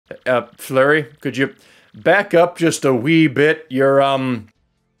Flurry, could you back up just a wee bit? Your,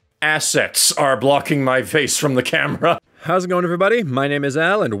 assets are blocking my face from the camera. How's it going, everybody? My name is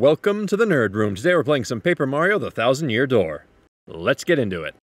Al, and welcome to the Nerd Room. Today we're playing some Paper Mario: The Thousand-Year Door. Let's get into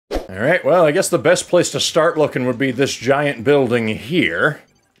it. Alright, well, I guess the best place to start looking would be this giant building here.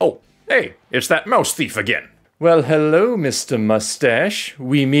 Oh, hey, it's that mouse thief again. Well, hello, Mr. Mustache.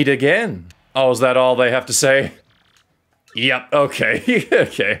 We meet again. Oh, is that all they have to say? Yep, okay,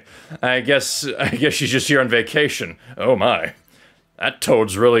 okay. I guess she's just here on vacation. Oh my. That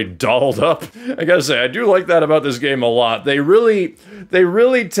Toad's really dolled up. I gotta say, I do like that about this game a lot. They really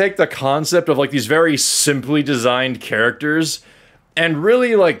take the concept of, like, these very simply designed characters and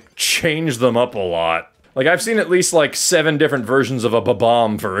really, like, change them up a lot. Like, I've seen at least, like, 7 different versions of a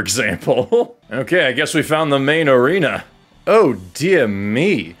Babam, for example. Okay, I guess we found the main arena. Oh, dear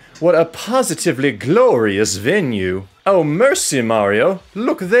me. What a positively glorious venue. Oh, mercy, Mario.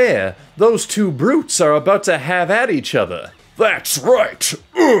 Look there. Those two brutes are about to have at each other. That's right!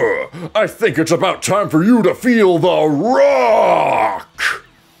 I think it's about time for you to feel the rock!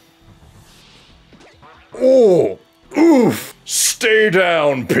 Oh, oof! Stay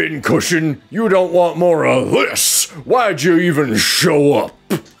down, pincushion. You don't want more of this. Why'd you even show up?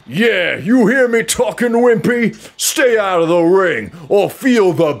 Yeah, you hear me talking, Wimpy? Stay out of the ring, or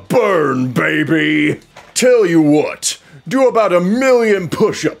feel the burn, baby! Tell you what, do about 1,000,000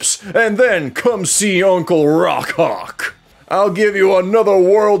 push-ups, and then come see Uncle Rockhawk. I'll give you another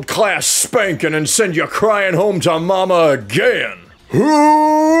world-class spanking and send you crying home to Mama again.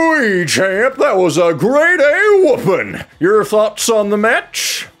 Hooey, champ, that was a grade A whooping. Your thoughts on the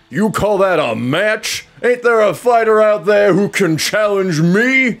match? You call that a match? Ain't there a fighter out there who can challenge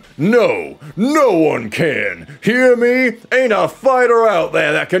me? No, no one can. Hear me? Ain't a fighter out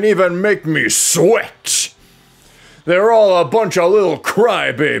there that can even make me sweat. They're all a bunch of little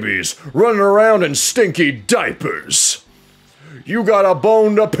crybabies running around in stinky diapers. You got a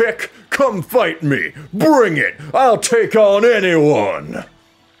bone to pick? Come fight me. Bring it. I'll take on anyone.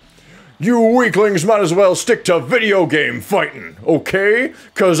 You weaklings might as well stick to video game fighting, okay?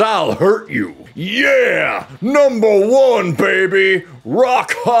 'Cause I'll hurt you. Yeah! #1, baby!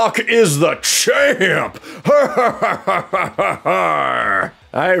 Rockhawk is the champ!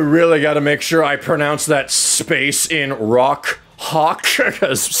 I really gotta make sure I pronounce that space in Rockhawk,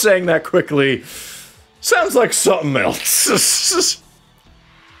 because saying that quickly sounds like something else.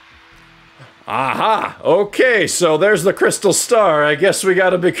 Aha! Okay, so there's the crystal star. I guess we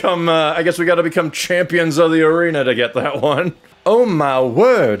gotta become champions of the arena to get that one. Oh my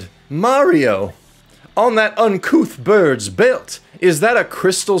word, Mario! On that uncouth bird's belt, is that a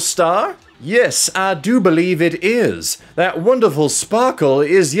crystal star? Yes, I do believe it is. That wonderful sparkle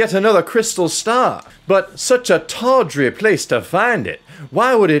is yet another crystal star. But such a tawdry place to find it.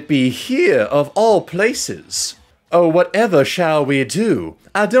 Why would it be here, of all places? Oh, whatever shall we do?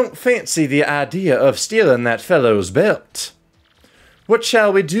 I don't fancy the idea of stealing that fellow's belt. What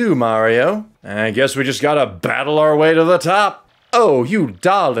shall we do, Mario? I guess we just gotta battle our way to the top. Oh, you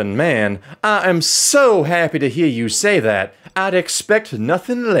darling man. I am so happy to hear you say that. I'd expect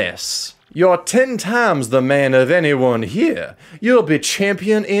nothing less. You're 10 times the man of anyone here. You'll be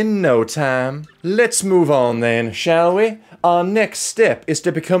champion in no time. Let's move on then, shall we? Our next step is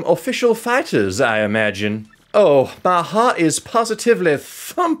to become official fighters, I imagine. Oh, my heart is positively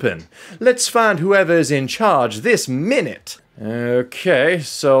thumping. Let's find whoever's in charge this minute. Okay,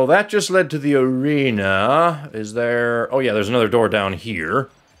 so that just led to the arena. Is there... Oh yeah, there's another door down here.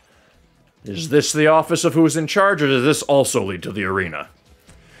 Is this the office of who's in charge, or does this also lead to the arena?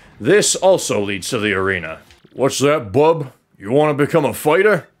 This also leads to the arena. What's that, bub? You want to become a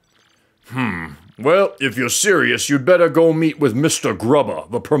fighter? Well, if you're serious, you'd better go meet with Mr.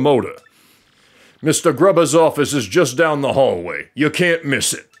 Grubba, the promoter. Mr. Grubba's office is just down the hallway. You can't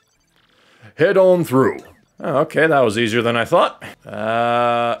miss it. Head on through. Oh, okay, that was easier than I thought.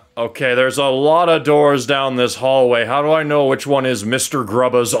 Okay, there's a lot of doors down this hallway. How do I know which one is Mr.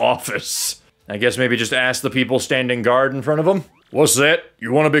 Grubba's office? I guess maybe just ask the people standing guard in front of him? What's that?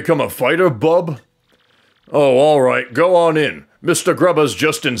 You want to become a fighter, bub? Oh, alright, go on in. Mr. Grubba's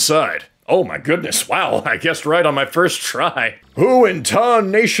just inside. Oh my goodness, wow, I guessed right on my first try. Who in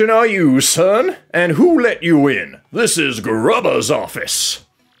tarnation are you, son? And who let you in? This is Grubba's office.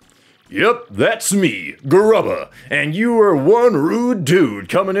 Yep, that's me, Grubba, and you are one rude dude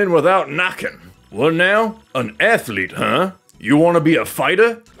coming in without knocking. What now? An athlete, huh? You want to be a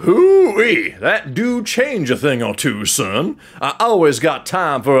fighter? Hoo-wee, that do change a thing or two, son. I always got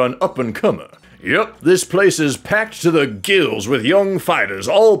time for an up-and-comer. Yep, this place is packed to the gills with young fighters,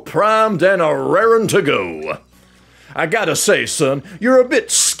 all primed and a raring to go. I gotta say, son, you're a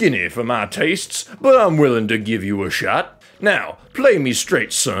bit skinny for my tastes, but I'm willing to give you a shot. Now, play me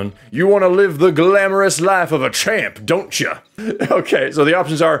straight, son. You want to live the glamorous life of a champ, don't you? Okay, so the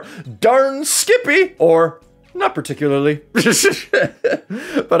options are darn skippy or not particularly.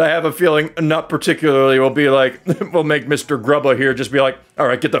 But I have a feeling not particularly will be like, will make Mr. Grubba here just be like, all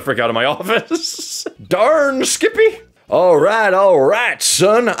right, get the frick out of my office. Darn skippy. All right,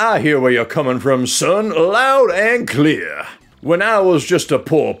 son. I hear where you're coming from, son. Loud and clear. When I was just a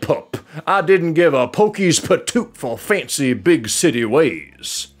poor pup, I didn't give a pokey's patoot for fancy big city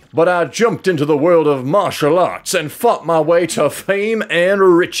ways. But I jumped into the world of martial arts and fought my way to fame and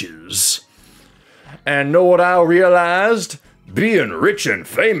riches. And know what I realized? Being rich and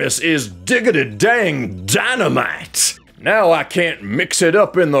famous is diggity dang dynamite. Now I can't mix it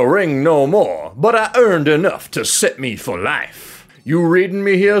up in the ring no more, but I earned enough to set me for life. You reading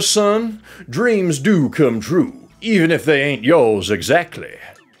me here, son? Dreams do come true, even if they ain't yours exactly.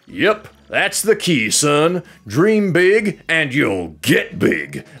 Yep, that's the key, son. Dream big and you'll get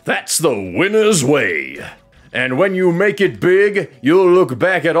big. That's the winner's way. And when you make it big, you'll look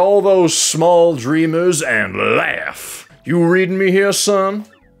back at all those small dreamers and laugh. You reading me here, son?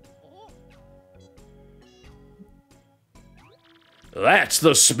 That's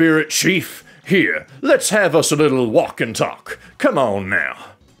the spirit, Chief. Here, let's have us a little walk and talk. Come on now.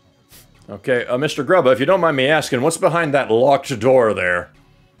 Okay, Mr. Grubba, if you don't mind me asking, what's behind that locked door there?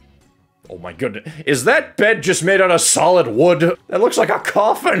 Oh my goodness. Is that bed just made out of solid wood? That looks like a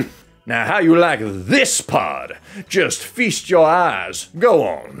coffin. Now, how you like this, pod? Just feast your eyes. Go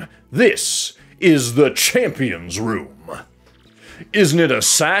on. This is the champion's room. Isn't it a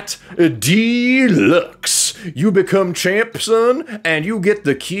sight? Deluxe. You become champ, son, and you get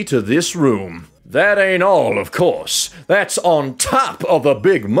the key to this room. That ain't all, of course. That's on top of the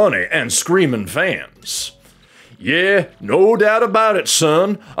big money and screaming fans. Yeah, no doubt about it,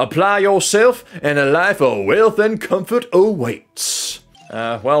 son. Apply yourself, and a life of wealth and comfort awaits.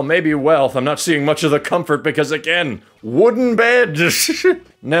 Well, maybe wealth. I'm not seeing much of the comfort because, again, wooden bed.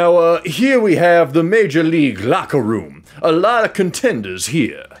 Now, here we have the Major League locker room. A lot of contenders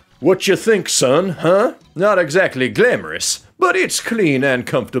here. What you think, son, huh? Not exactly glamorous, but it's clean and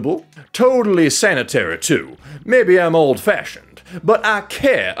comfortable. Totally sanitary, too. Maybe I'm old-fashioned, but I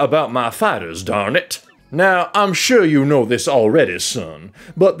care about my fighters, darn it. Now, I'm sure you know this already, son,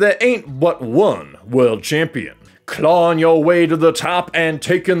 but there ain't but one world champion. Clawing your way to the top and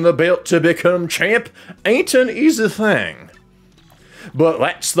taking the belt to become champ ain't an easy thing. But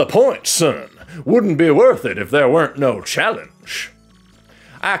that's the point, son. Wouldn't be worth it if there weren't no challenge.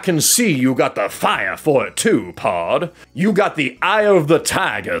 I can see you got the fire for it too, pod. You got the eye of the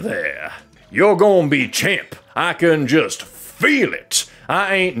tiger there. You're gonna be champ. I can just feel it.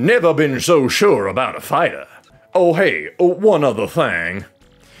 I ain't never been so sure about a fighter. Oh hey, one other thing.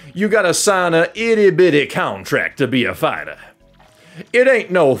 You gotta sign a itty-bitty contract to be a fighter. It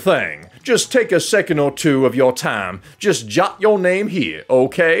ain't no thing. Just take a second or two of your time. Just jot your name here,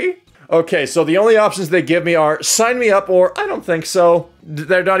 okay? Okay, so the only options they give me are sign me up or I don't think so.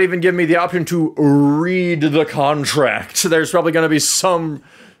 They're not even giving me the option to read the contract. There's probably gonna be some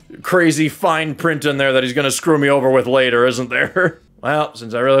crazy fine print in there that he's gonna screw me over with later, isn't there? Well,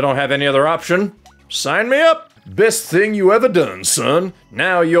 since I really don't have any other option, sign me up. Best thing you ever done, son.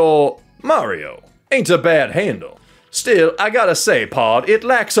 Now you're Mario. Ain't a bad handle. Still, I gotta say, pod, it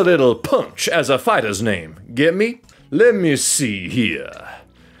lacks a little punch as a fighter's name. Get me? Let me see here.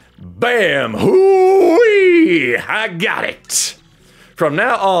 Bam! Hoo-wee! I got it! From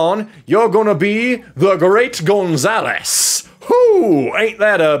now on, you're gonna be the Great Gonzalez. Whoo! Ain't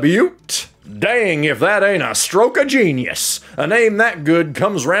that a beaut? Dang if that ain't a stroke of genius. A name that good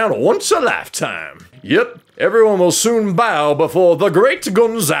comes round once a lifetime. Yep, everyone will soon bow before the Great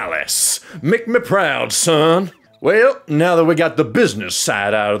Gonzalez. Make me proud, son. Well, now that we got the business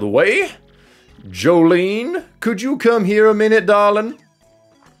side out of the way, Jolene, could you come here a minute, darling?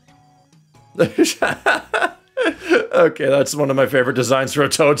 Okay, that's one of my favorite designs for a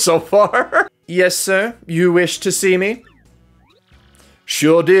toad so far. Yes, sir. You wish to see me?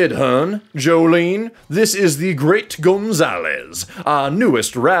 Sure did, hun. Jolene, this is the Great Gonzalez, our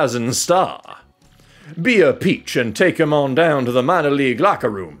newest rising star. Be a peach and take him on down to the minor league locker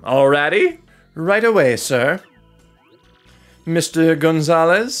room, alrighty? Right away, sir. Mr.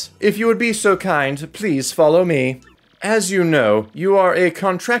 Gonzalez, if you would be so kind, please follow me. As you know, you are a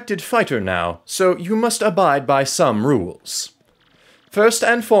contracted fighter now, so you must abide by some rules. First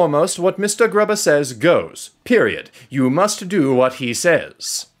and foremost, what Mr. Grubba says goes. Period. You must do what he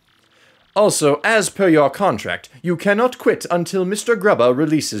says. Also, as per your contract, you cannot quit until Mr. Grubba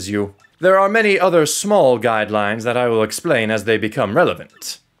releases you. There are many other small guidelines that I will explain as they become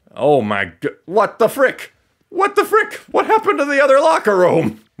relevant. Oh my god. What the frick? What the frick? What happened to the other locker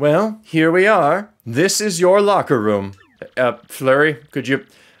room? Well, here we are. This is your locker room. Flurry, could you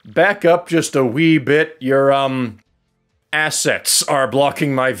back up just a wee bit? Your, assets are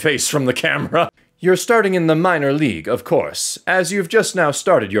blocking my face from the camera. You're starting in the minor league, of course, as you've just now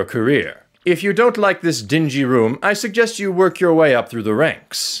started your career. If you don't like this dingy room, I suggest you work your way up through the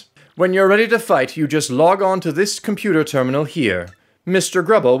ranks. When you're ready to fight, you just log on to this computer terminal here. Mr.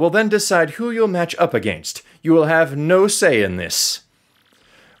 Grubble will then decide who you'll match up against. You will have no say in this.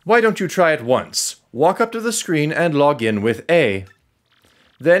 Why don't you try it once? Walk up to the screen and log in with A.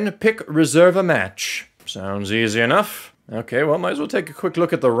 Then pick Reserve a Match. Sounds easy enough. Okay, well, might as well take a quick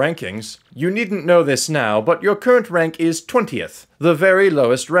look at the rankings. You needn't know this now, but your current rank is 20th, the very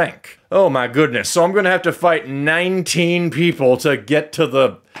lowest rank. Oh my goodness, so I'm gonna have to fight 19 people to get to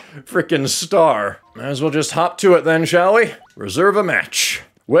the frickin' star. Might as well just hop to it then, shall we? Reserve a match.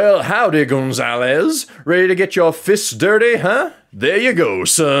 Well, howdy, Gonzalez. Ready to get your fists dirty, huh? There you go,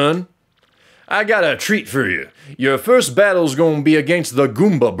 son. I got a treat for you. Your first battle's gonna be against the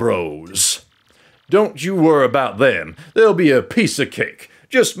Goomba Bros. Don't you worry about them. They'll be a piece of cake.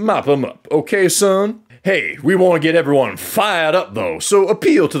 Just mop them up, okay, son? Hey, we want to get everyone fired up, though, so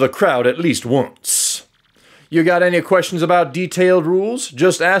appeal to the crowd at least once. You got any questions about detailed rules?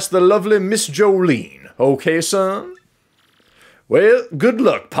 Just ask the lovely Miss Jolene, okay, son? Well, good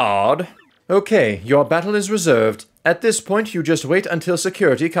luck, Pod. Okay, your battle is reserved. At this point, you just wait until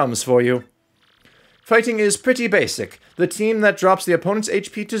security comes for you. Fighting is pretty basic. The team that drops the opponent's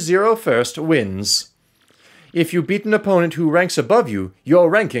HP to 0 first wins. If you beat an opponent who ranks above you, your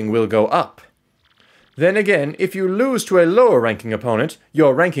ranking will go up. Then again, if you lose to a lower ranking opponent,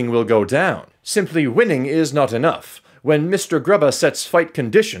 your ranking will go down. Simply winning is not enough. When Mr. Grubba sets fight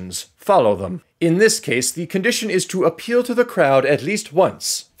conditions, follow them. In this case, the condition is to appeal to the crowd at least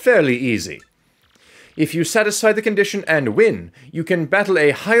once. Fairly easy. If you satisfy the condition and win, you can battle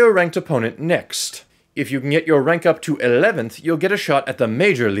a higher ranked opponent next. If you can get your rank up to 11th, you'll get a shot at the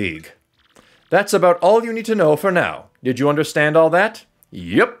Major League. That's about all you need to know for now. Did you understand all that?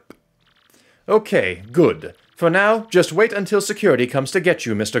 Yep. Okay, good. For now, just wait until security comes to get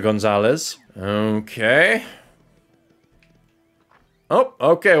you, Mr. Gonzalez. Okay. Oh,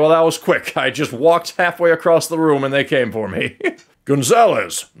 okay, well that was quick. I just walked halfway across the room and they came for me.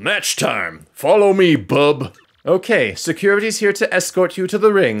 Gonzalez, match time. Follow me, bub. Okay, security's here to escort you to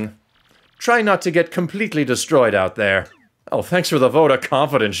the ring. Try not to get completely destroyed out there. Oh, thanks for the vote of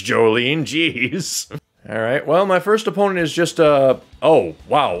confidence, Jolene. Jeez. Alright, well, my first opponent is just, oh,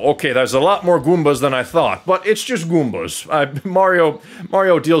 wow, okay, there's a lot more Goombas than I thought, but it's just Goombas.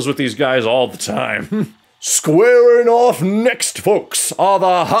 Mario deals with these guys all the time. Squaring off next, folks, are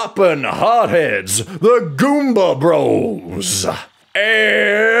the hoppin' hotheads, the Goomba Bros.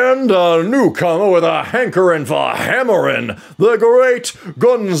 And a newcomer with a hankering for hammering, the great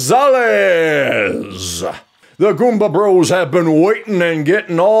Gonzalez. The Goomba Bros have been waiting and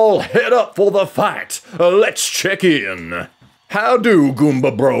getting all head up for the fight. Let's check in. How do,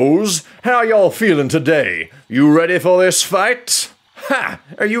 Goomba Bros? How y'all feeling today? You ready for this fight? Ha!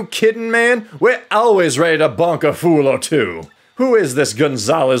 Are you kidding, man? We're always ready to bonk a fool or two. Who is this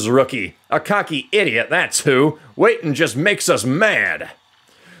Gonzalez rookie? A cocky idiot, that's who. Waiting just makes us mad.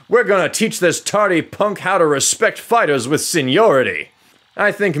 We're gonna teach this tardy punk how to respect fighters with seniority.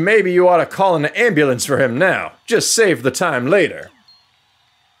 I think maybe you ought to call an ambulance for him now. Just save the time later.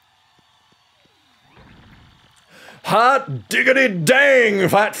 Hot diggity dang,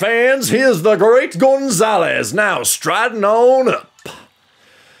 fight fans! Here's the great Gonzalez, now striding on up.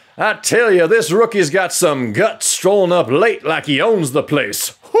 I tell you, this rookie's got some guts, strolling up late like he owns the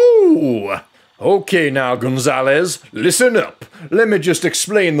place. Whoo! Okay now, Gonzalez, listen up. Let me just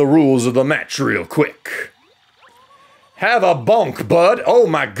explain the rules of the match real quick. Have a bonk, bud. Oh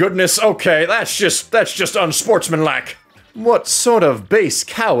my goodness, okay, that's just unsportsmanlike. What sort of base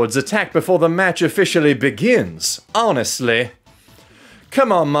cowards attack before the match officially begins? Honestly.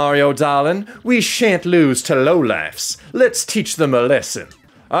 Come on, Mario, darling. We shan't lose to lowlifes. Let's teach them a lesson.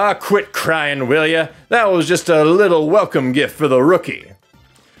 Ah, quit crying, will ya? That was just a little welcome gift for the rookie.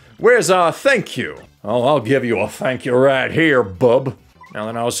 Where's our thank you? Oh, I'll give you a thank you right here, bub. Now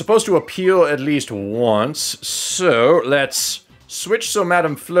then, I was supposed to appeal at least once, so let's switch so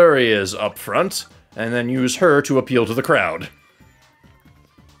Madame Flurry is up front, and then use her to appeal to the crowd.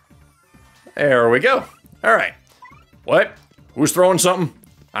 There we go. Alright. What? Who's throwing something?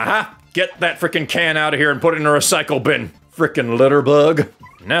 Aha! Get that frickin' can out of here and put it in a recycle bin. Frickin' litter bug.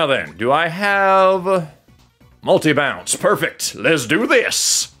 Now then, do I have... multi-bounce. Perfect. Let's do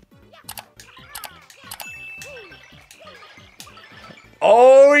this.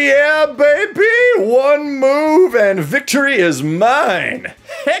 Oh yeah, baby! One move and victory is mine!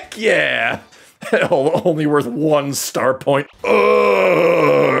 Heck yeah! Only worth 1 star point.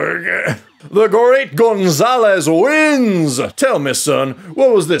 Ugh. The great Gonzalez wins! Tell me, son,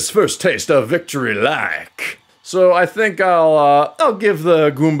 what was this first taste of victory like? So I think I'll give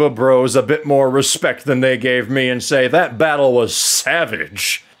the Goomba Bros a bit more respect than they gave me and say that battle was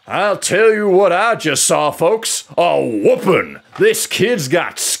savage. I'll tell you what I just saw, folks. A whoopin'! This kid's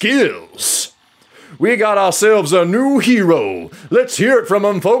got skills. We got ourselves a new hero. Let's hear it from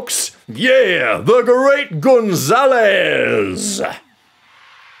him, folks. Yeah, the great Gonzalez!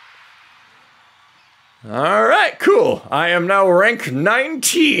 Alright, cool. I am now rank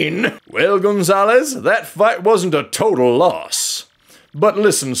 19. Well, Gonzalez, that fight wasn't a total loss. But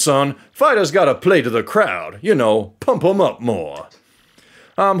listen, son, fighters gotta play to the crowd. You know, pump 'em up more.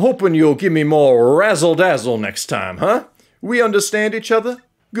 I'm hoping you'll give me more razzle-dazzle next time, huh? We understand each other?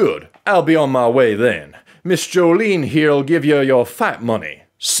 Good. I'll be on my way then. Miss Jolene here'll give you your fight money.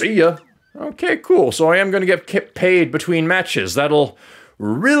 See ya. Okay, cool. So I am gonna get paid between matches. That'll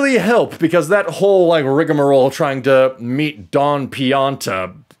really help, because that whole, like, rigmarole trying to meet Don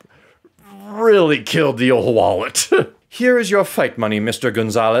Pianta really killed the old wallet. Here is your fight money, Mr.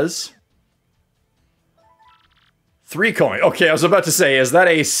 Gonzalez. 3 coin. Okay, I was about to say, is that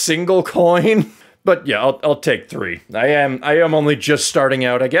a single coin? But yeah, I'll take 3. I am only just starting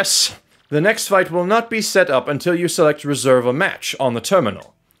out, I guess. The next fight will not be set up until you select reserve a match on the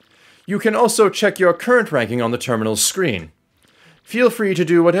terminal. You can also check your current ranking on the terminal's screen. Feel free to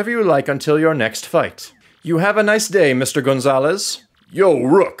do whatever you like until your next fight. You have a nice day, Mr. Gonzalez. Yo,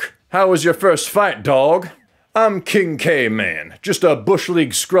 Rook, how was your first fight, dog? I'm King K, man. Just a Bush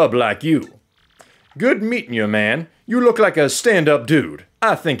League scrub like you. Good meeting you, man. You look like a stand-up dude.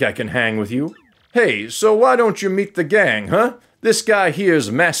 I think I can hang with you. Hey, so why don't you meet the gang, huh? This guy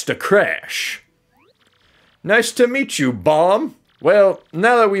here's Master Crash. Nice to meet you, Bomb. Well,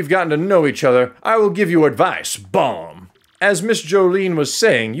 now that we've gotten to know each other, I will give you advice, Bomb. As Miss Jolene was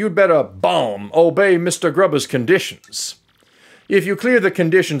saying, you'd better, Bomb, obey Mr. Grubba's conditions. If you clear the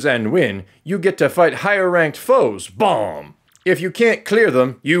conditions and win, you get to fight higher-ranked foes, Bomb. If you can't clear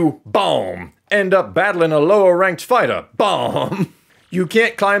them, you, Bomb, end up battling a lower-ranked fighter, Bomb. You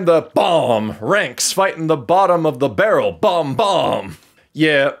can't climb the bomb ranks fighting the bottom of the barrel, bomb.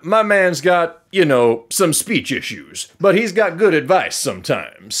 Yeah, my man's got, you know, some speech issues, but he's got good advice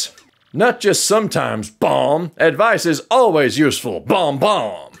sometimes. Not just sometimes, bomb. Advice is always useful, bomb.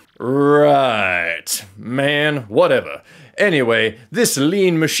 Right. Man, whatever. Anyway, this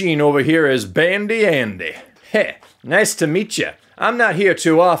lean machine over here is Bandy Andy. Heh, nice to meet ya. I'm not here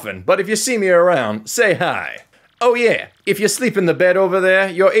too often, but if you see me around, say hi. Oh yeah, if you sleep in the bed over there,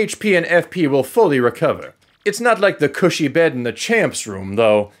 your HP and FP will fully recover. It's not like the cushy bed in the champ's room,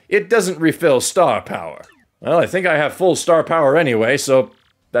 though. It doesn't refill star power. Well, I think I have full star power anyway, so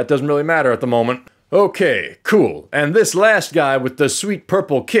that doesn't really matter at the moment. Okay, cool. And this last guy with the sweet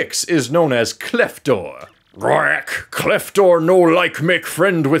purple kicks is known as Cleftor. Rack, Cleftor no like make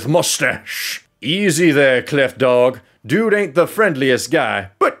friend with mustache. Easy there, Clef Dog. Dude ain't the friendliest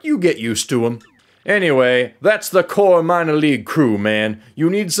guy, but you get used to him. Anyway, that's the core minor league crew, man. You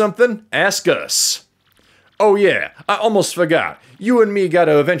need something? Ask us. Oh yeah, I almost forgot. You and me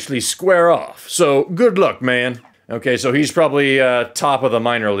gotta eventually square off, so good luck, man. Okay, so he's probably top of the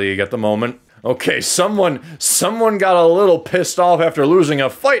minor league at the moment. Okay, someone got a little pissed off after losing a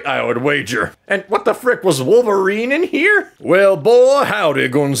fight, I would wager. And what the frick, was Wolverine in here? Well, boy, howdy,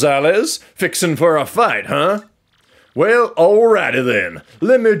 Gonzalez. Fixin' for a fight, huh? Well, alrighty then.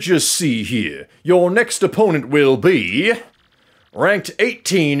 Let me just see here. Your next opponent will be ranked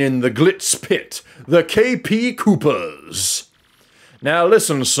 18 in the Glits pit, the KP Koopas. Now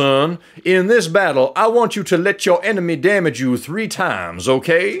listen, son. In this battle, I want you to let your enemy damage you 3 times,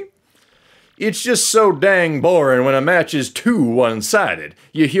 okay? It's just so dang boring when a match is too one-sided.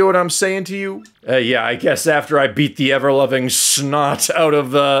 You hear what I'm saying to you? Yeah, I guess after I beat the ever-loving snot out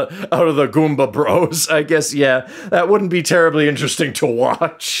of the Goomba Bros, I guess, yeah, that wouldn't be terribly interesting to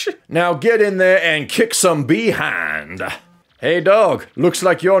watch. Now get in there and kick some behind. Hey, dog, looks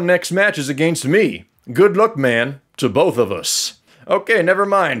like your next match is against me. Good luck, man, to both of us. Okay, never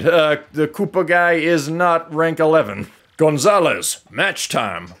mind. The Koopa guy is not rank 11. Gonzalez, match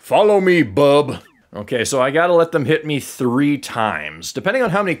time. Follow me, bub. Okay, so I gotta let them hit me 3 times. Depending on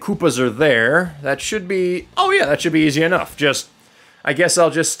how many Koopas are there, that should be... Oh yeah, that should be easy enough. I guess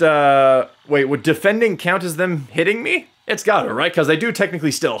I'll just, wait, would defending count as them hitting me? It's gotta, right? Because they do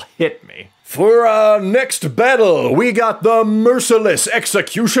technically still hit me. For our next battle, we got the merciless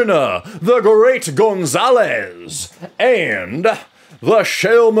executioner, the great Gonzalez, and the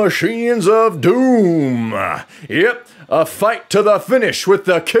shell machines of doom. Yep, a fight to the finish with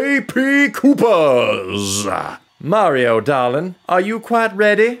the KP Koopas. Mario, darling, are you quite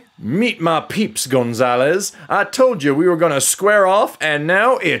ready? Meet my peeps, Gonzalez. I told you we were gonna square off, and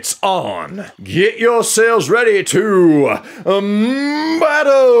now it's on. Get yourselves ready to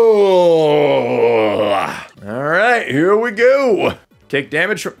battle! Alright, here we go. Take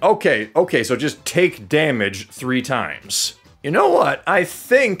damage from... Okay, so just take damage 3 times. You know what? I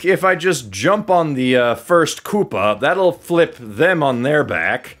think if I just jump on the first Koopa, that'll flip them on their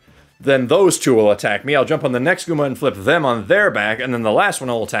back. Then those two will attack me. I'll jump on the next Goomba and flip them on their back, and then the last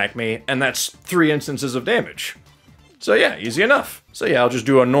one will attack me, and that's 3 instances of damage. So yeah, easy enough. So yeah, I'll just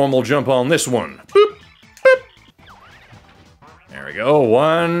do a normal jump on this one. Boop, boop. There we go.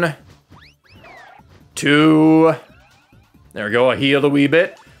 1, 2. There we go, I healed a wee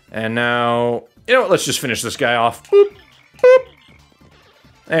bit. And now, you know what, let's just finish this guy off. Boop, boop.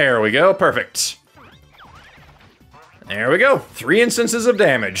 There we go, perfect. There we go, 3 instances of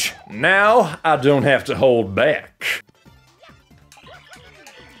damage. Now, I don't have to hold back.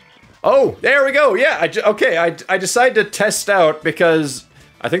 Oh, there we go, yeah, I decided to test out because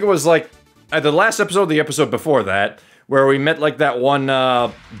I think it was like, the last episode, the episode before that, where we met like that one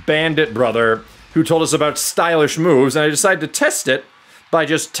bandit brother who told us about stylish moves, and I decided to test it by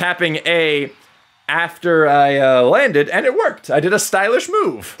just tapping A after I landed, and it worked. I did a stylish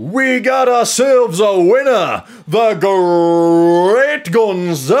move. We got ourselves a winner, the Great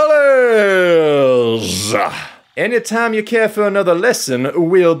Gonzalez. Anytime you care for another lesson,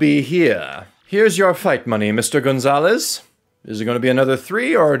 we'll be here. Here's your fight money, Mr. Gonzalez. Is it gonna be another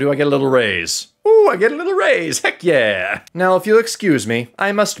 3, or do I get a little raise? Ooh, I get a little raise, heck yeah! Now, if you'll excuse me,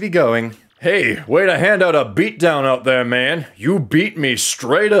 I must be going. Hey, way to hand out a beatdown out there, man. You beat me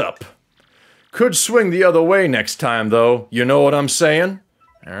straight up. Could swing the other way next time, though. You know what I'm saying?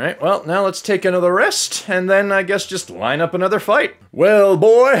 Alright, well, now let's take another rest, and then I guess just line up another fight. Well,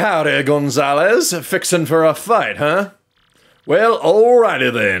 boy, howdy, Gonzalez. Fixin' for a fight, huh? Well,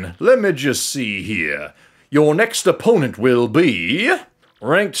 alrighty then. Let me just see here. Your next opponent will be...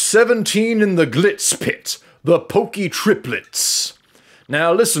 ranked 17 in the Glits pit, the Pokey Triplets.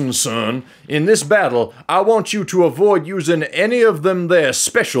 Now listen, son, in this battle, I want you to avoid using any of them their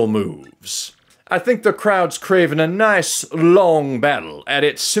special moves. I think the crowd's craving a nice, long battle at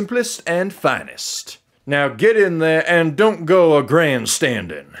its simplest and finest. Now get in there and don't go a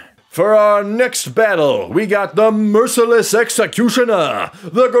grandstanding. For our next battle, we got the Merciless Executioner,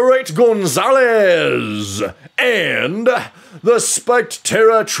 the Great Gonzalez, and the Spiked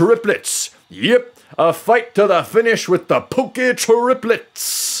Terror Triplets. Yep, a fight to the finish with the Poké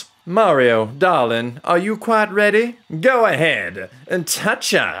Triplets. Mario, darling, are you quite ready? Go ahead and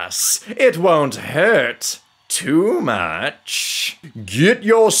touch us. It won't hurt too much. Get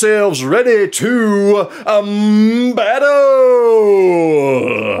yourselves ready to battle!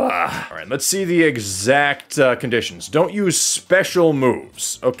 Alright, let's see the exact conditions. Don't use special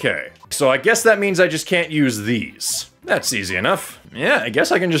moves. Okay, so I guess that means I just can't use these. That's easy enough. Yeah, I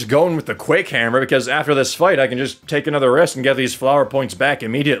guess I can just go in with the Quake Hammer, because after this fight, I can just take another rest and get these flower points back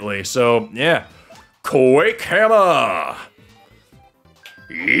immediately. So, yeah. Quake Hammer!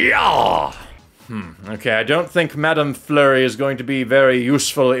 Yeah! Okay, I don't think Madame Flurry is going to be very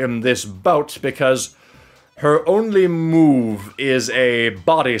useful in this bout, because her only move is a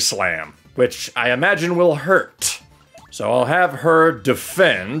body slam, which I imagine will hurt. So I'll have her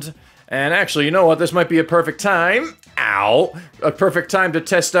defend, and actually, you know what, this might be a perfect time. Ow! A perfect time to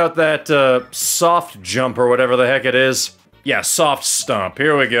test out that, soft jump or whatever the heck it is. Yeah, soft stomp.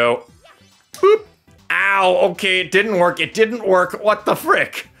 Here we go. Boop! Ow! Okay, it didn't work. It didn't work. What the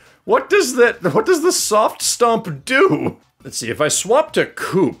frick? What does the soft stomp do? Let's see, if I swap to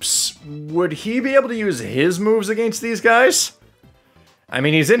Koops, would he be able to use his moves against these guys? I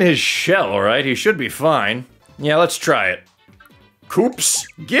mean, he's in his shell, right? He should be fine. Yeah, let's try it. Koops,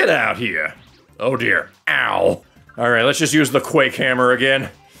 get out here. Oh dear. Ow. Alright, let's just use the Quake Hammer again.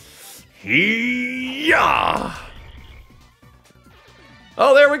 Hee-yah!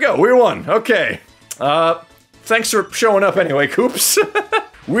 Oh, there we go. We won. Okay. Thanks for showing up anyway, Koops.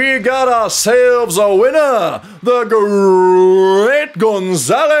 We got ourselves a winner! The Great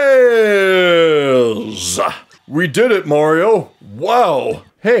Gonzalez! We did it, Mario. Wow.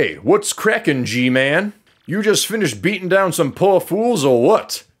 Hey, what's crackin', G-Man? You just finished beating down some poor fools or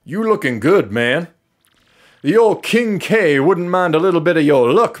what? You looking good, man. The old King K wouldn't mind a little bit of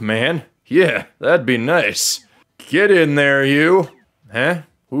your luck, man. Yeah, that'd be nice. Get in there, you. Huh?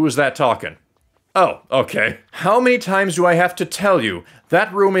 Who was that talking? Oh, okay. How many times do I have to tell you?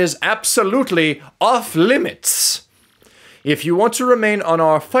 That room is absolutely off limits. If you want to remain on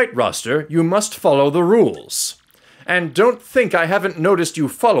our fight roster, you must follow the rules. And don't think I haven't noticed you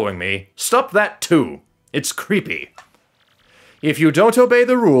following me. Stop that too. It's creepy. If you don't obey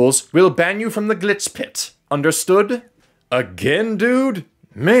the rules, we'll ban you from the Glits pit. Understood? Again, dude?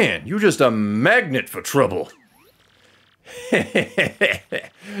 Man, you just a magnet for trouble.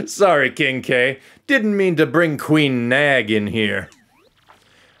 Sorry, King K. Didn't mean to bring Queen Nag in here.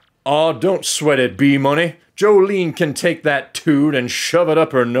 Aw, don't sweat it, B-Money. Jolene can take that toot and shove it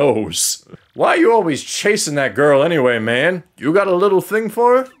up her nose. Why you always chasing that girl anyway, man? You got a little thing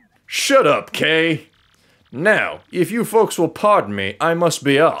for her? Shut up, Kay. Now, if you folks will pardon me, I must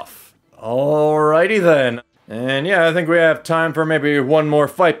be off. Alrighty then. And yeah, I think we have time for maybe one more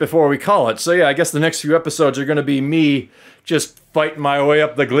fight before we call it. So yeah, I guess the next few episodes are gonna be me just fighting my way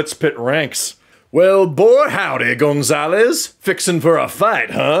up the Glits pit ranks. Well, boy, howdy, Gonzalez. Fixin' for a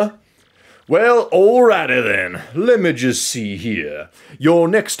fight, huh? Well, alrighty then. Let me just see here. Your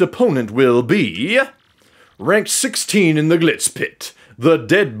next opponent will be... ranked 16 in the Glits pit, the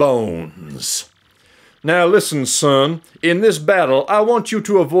Dead Bones. Now listen, son. In this battle, I want you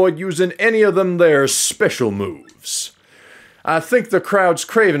to avoid using any of them there special moves. I think the crowd's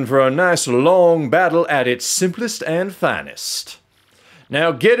craving for a nice long battle at its simplest and finest.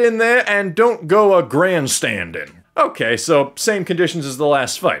 Now get in there and don't go a grandstanding. Okay, so same conditions as the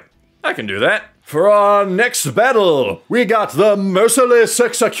last fight. I can do that. For our next battle, we got the Merciless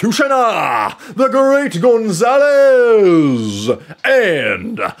Executioner, the Great Gonzalez,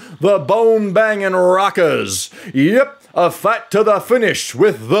 and the Bone-Banging Rockers. Yep, a fight to the finish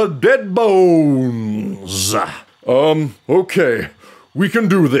with the Dead Bones. Okay, we can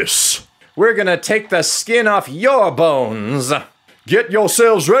do this. We're gonna take the skin off your bones. Get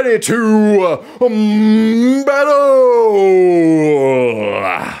yourselves ready to battle!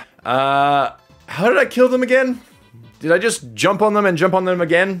 How did I kill them again? Did I just jump on them and jump on them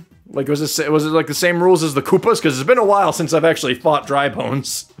again? Like, was it like the same rules as the Koopas? Because it's been a while since I've actually fought Dry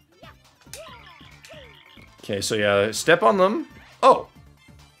Bones. Okay, so yeah, step on them. Oh.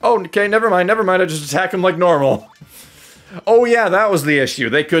 Oh, okay, never mind, I just attack them like normal. Oh yeah, that was the issue.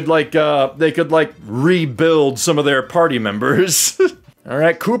 They could rebuild some of their party members.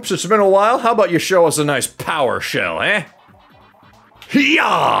 Alright, Koops, it's been a while. How about you show us a nice power shell, eh?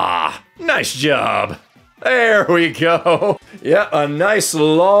 Yah! Nice job. There we go. Yeah, a nice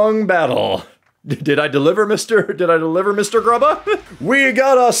long battle. Did I deliver, Mr. Grubba? We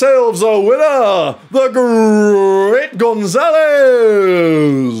got ourselves a winner! The Great Gonzalez!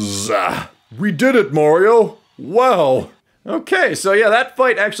 We did it, Mario. Wow. Okay, so yeah, that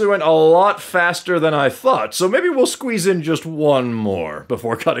fight actually went a lot faster than I thought, so maybe we'll squeeze in just one more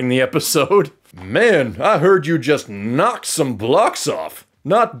before cutting the episode. Man, I heard you just knocked some blocks off.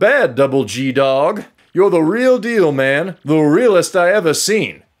 Not bad, Double G Dog. You're the real deal, man. The realest I ever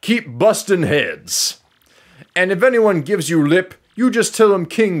seen. Keep busting heads. And if anyone gives you lip, you just tell them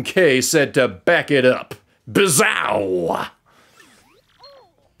King K said to back it up. Bizow!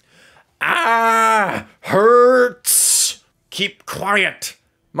 Ah! Hurts! Keep quiet.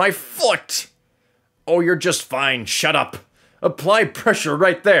 My foot! Oh, you're just fine. Shut up. Apply pressure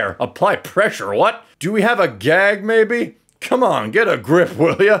right there. Apply pressure, what? Do we have a gag, maybe? Come on, get a grip,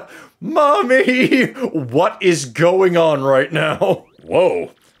 will ya? Mommy! What is going on right now?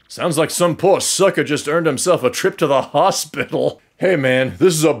 Whoa. Sounds like some poor sucker just earned himself a trip to the hospital. Hey man,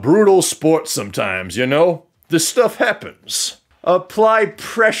 this is a brutal sport sometimes, you know? This stuff happens. Apply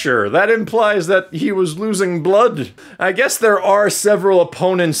pressure. That implies that he was losing blood. I guess there are several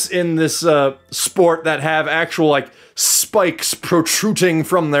opponents in this sport that have actual, like, spikes protruding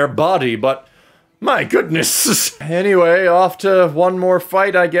from their body, but my goodness. Anyway, off to one more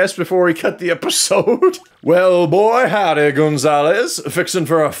fight, I guess, before we cut the episode. Well, boy, howdy, Gonzalez. Fixin'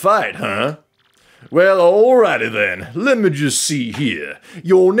 for a fight, huh? Well, alrighty then. Let me just see here.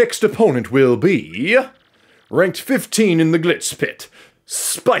 Your next opponent will be... ranked 15 in the Glits pit,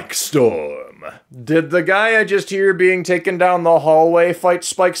 Spike Storm. Did the guy I just hear being taken down the hallway fight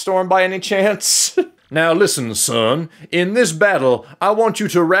Spike Storm by any chance? Now listen, son. In this battle, I want you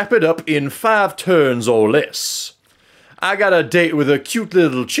to wrap it up in 5 turns or less. I got a date with a cute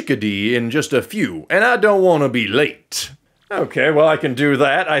little chickadee in just a few, and I don't want to be late. Okay, well I can do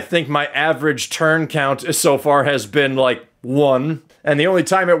that. I think my average turn count so far has been like 1, and the only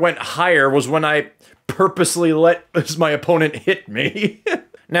time it went higher was when I purposely let my opponent hit me.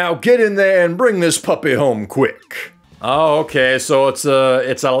 Now get in there and bring this puppy home quick. Oh, okay, so it's a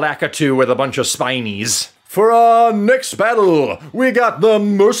Lakitu with a bunch of spinies. For our next battle, we got the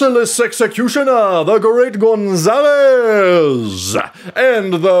Merciless Executioner, the Great Gonzalez,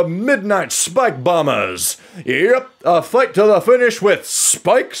 and the Midnight Spike Bombers. Yep, a fight to the finish with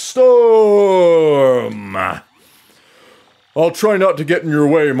Spike Storm. I'll try not to get in your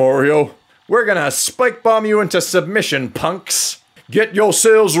way, Mario. We're gonna spike bomb you into submission, punks. Get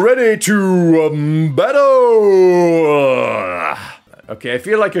yourselves ready to battle! Okay, I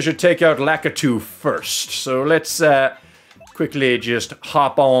feel like I should take out Lakitu first. So let's quickly just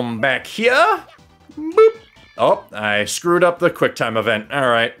hop on back here. Boop. Oh, I screwed up the QuickTime event.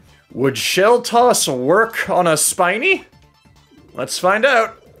 Alright. Would Shell Toss work on a Spiny? Let's find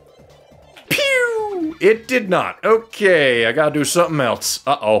out. Pew! It did not. Okay, I gotta do something else.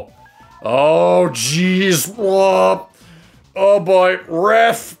 Uh-oh. Oh, jeez. Oh. Oh boy,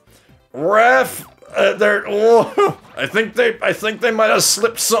 ref, I think they might have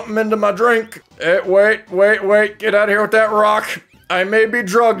slipped something into my drink. Wait, get out of here with that rock. I may be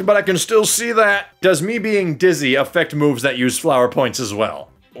drugged, but I can still see that. Does me being dizzy affect moves that use flower points as well?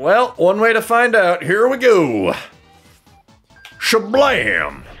 Well, one way to find out. Here we go.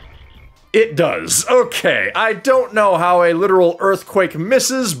 Shablam! It does. Okay, I don't know how a literal earthquake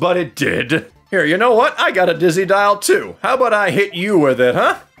misses, but it did. Here, you know what? I got a dizzy dial too. How about I hit you with it,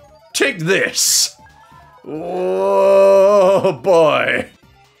 huh? Take this. Oh boy.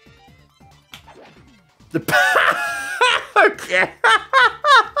 Okay.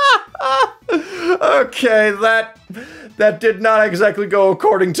 Okay, that did not exactly go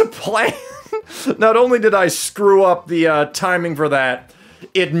according to plan. Not only did I screw up the timing for that,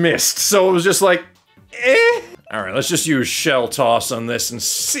 it missed. So it was just like, eh. All right, let's just use Shell Toss on this and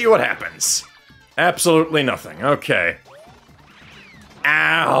see what happens. Absolutely nothing. Okay.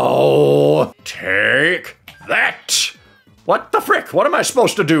 Ow! Take that! What the frick? What am I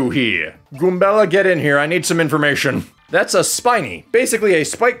supposed to do here? Goombella, get in here. I need some information. That's a Spiny. Basically a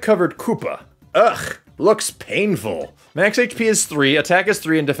spike-covered Koopa. Ugh. Looks painful. Max HP is 3, attack is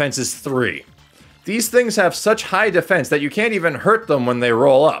 3, and defense is 3. These things have such high defense that you can't even hurt them when they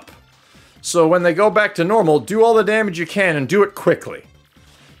roll up. So when they go back to normal, do all the damage you can and do it quickly.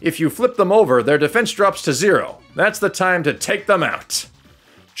 If you flip them over, their defense drops to 0. That's the time to take them out.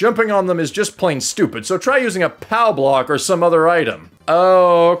 Jumping on them is just plain stupid, so try using a POW block or some other item.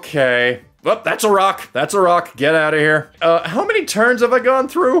 Okay. Oh, that's a rock. That's a rock. Get out of here. How many turns have I gone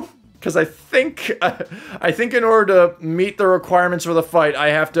through? Because I think in order to meet the requirements for the fight, I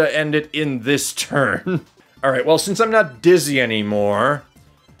have to end it in this turn. Alright, well, since I'm not dizzy anymore,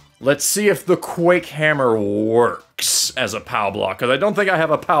 let's see if the Quake Hammer works as a POW block, because I don't think I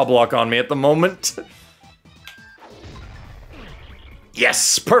have a POW block on me at the moment.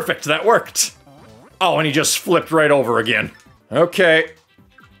 Yes, perfect, that worked. Oh, and he just flipped right over again. Okay,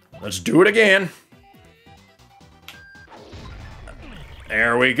 let's do it again.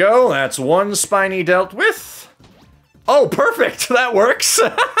 There we go, that's one Spiny dealt with. Oh, perfect, that works.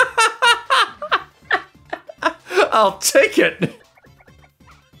 I'll take it.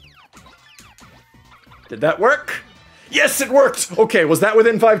 Did that work? Yes, it worked! Okay, was that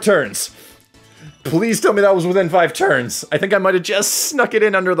within 5 turns? Please tell me that was within 5 turns. I think I might have just snuck it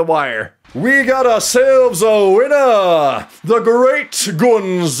in under the wire. We got ourselves a winner! The Great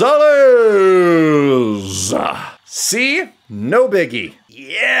Gonzalez! See? No biggie.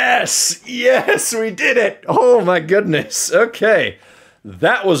 Yes! Yes, we did it! Oh my goodness. Okay.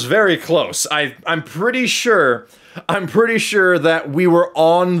 That was very close. I'm pretty sure that we were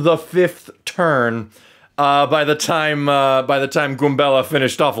on the 5th turn by the time Goombella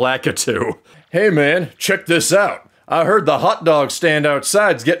finished off Lakitu. Hey man, check this out. I heard the hot dog stand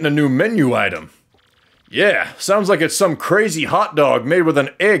outside's getting a new menu item. Yeah, sounds like it's some crazy hot dog made with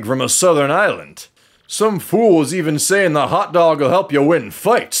an egg from a southern island. Some fool is even saying the hot dog will help you win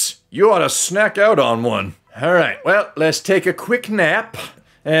fights. You ought to snack out on one. Alright, well, let's take a quick nap,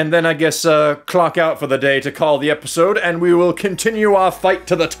 and then I guess clock out for the day to call the episode, and we will continue our fight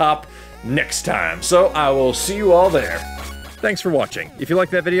to the top next time. So I will see you all there. Thanks for watching. If you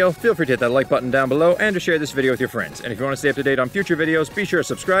liked that video, feel free to hit that like button down below and to share this video with your friends. And if you want to stay up to date on future videos, be sure to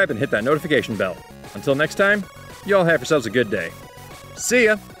subscribe and hit that notification bell. Until next time, you all have yourselves a good day. See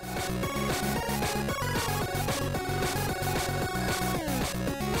ya!